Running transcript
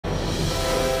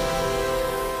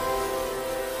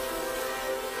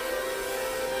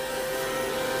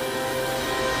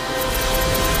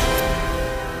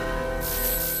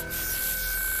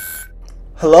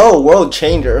Hello, world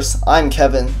changers! I'm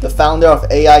Kevin, the founder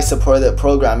of AI-supported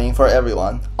programming for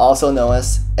everyone, also known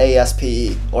as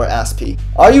ASPE or ASPE.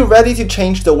 Are you ready to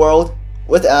change the world?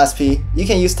 With ASPE, you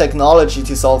can use technology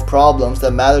to solve problems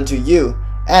that matter to you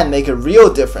and make a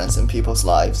real difference in people's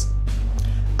lives.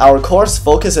 Our course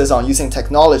focuses on using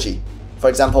technology, for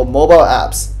example mobile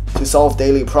apps, to solve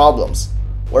daily problems.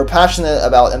 We're passionate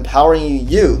about empowering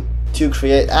you to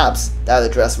create apps that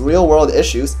address real-world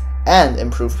issues and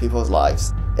improve people's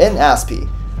lives. In ASPE,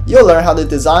 you'll learn how to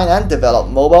design and develop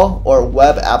mobile or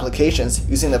web applications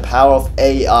using the power of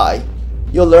AI.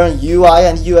 You'll learn UI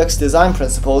and UX design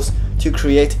principles to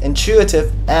create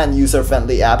intuitive and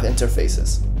user-friendly app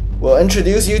interfaces. We'll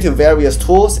introduce you to various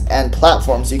tools and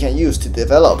platforms you can use to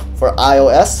develop for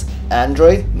iOS,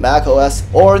 Android, macOS,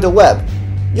 or the web.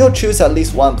 You'll choose at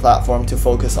least one platform to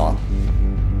focus on.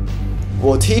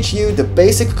 We'll teach you the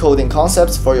basic coding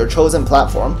concepts for your chosen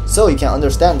platform so you can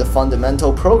understand the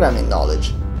fundamental programming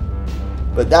knowledge.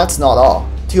 But that's not all.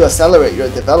 To accelerate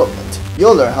your development,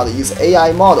 you'll learn how to use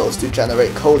AI models to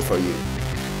generate code for you.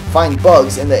 Find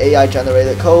bugs in the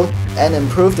AI-generated code and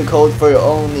improve the code for your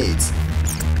own needs.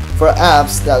 For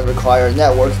apps that require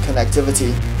network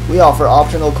connectivity, we offer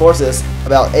optional courses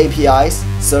about APIs,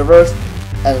 servers,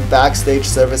 and backstage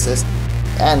services.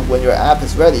 And when your app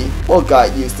is ready, we'll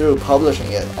guide you through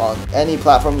publishing it on any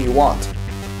platform you want,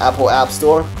 Apple App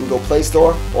Store, Google Play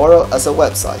Store, or as a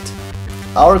website.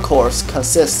 Our course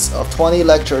consists of 20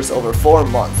 lectures over 4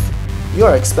 months. You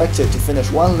are expected to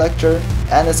finish 1 lecture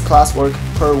and its classwork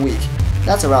per week.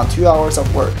 That's around 2 hours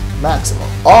of work, maximum.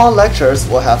 All lectures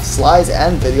will have slides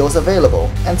and videos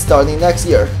available, and starting next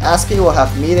year, ASPE will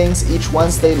have meetings each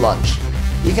Wednesday lunch.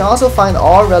 You can also find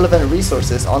all relevant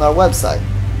resources on our website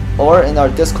or in our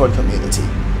Discord community.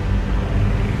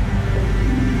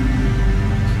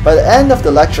 By the end of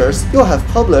the lectures, you'll have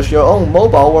published your own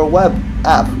mobile or web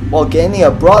app while gaining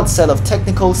a broad set of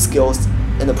technical skills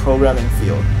in the programming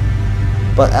field.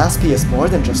 But ASPE is more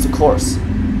than just a course.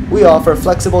 We offer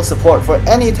flexible support for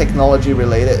any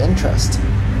technology-related interest.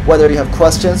 Whether you have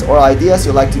questions or ideas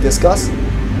you'd like to discuss,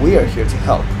 we are here to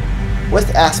help.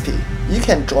 With ASPE, you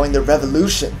can join the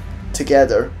revolution.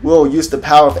 Together, we'll use the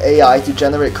power of AI to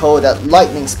generate code at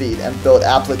lightning speed and build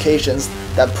applications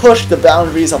that push the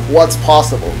boundaries of what's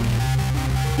possible.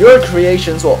 Your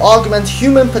creations will augment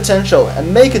human potential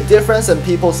and make a difference in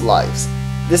people's lives.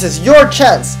 This is your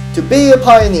chance to be a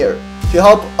pioneer, to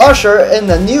help usher in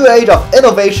a new age of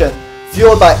innovation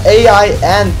fueled by AI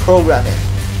and programming.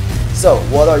 So,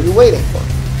 what are you waiting for?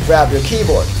 Grab your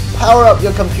keyboard, power up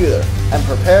your computer, and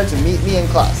prepare to meet me in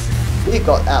class. We've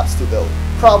got apps to build,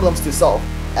 problems to solve,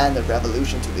 and a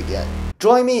revolution to begin.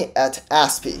 Join me at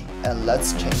ASPE and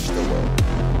let's change the world.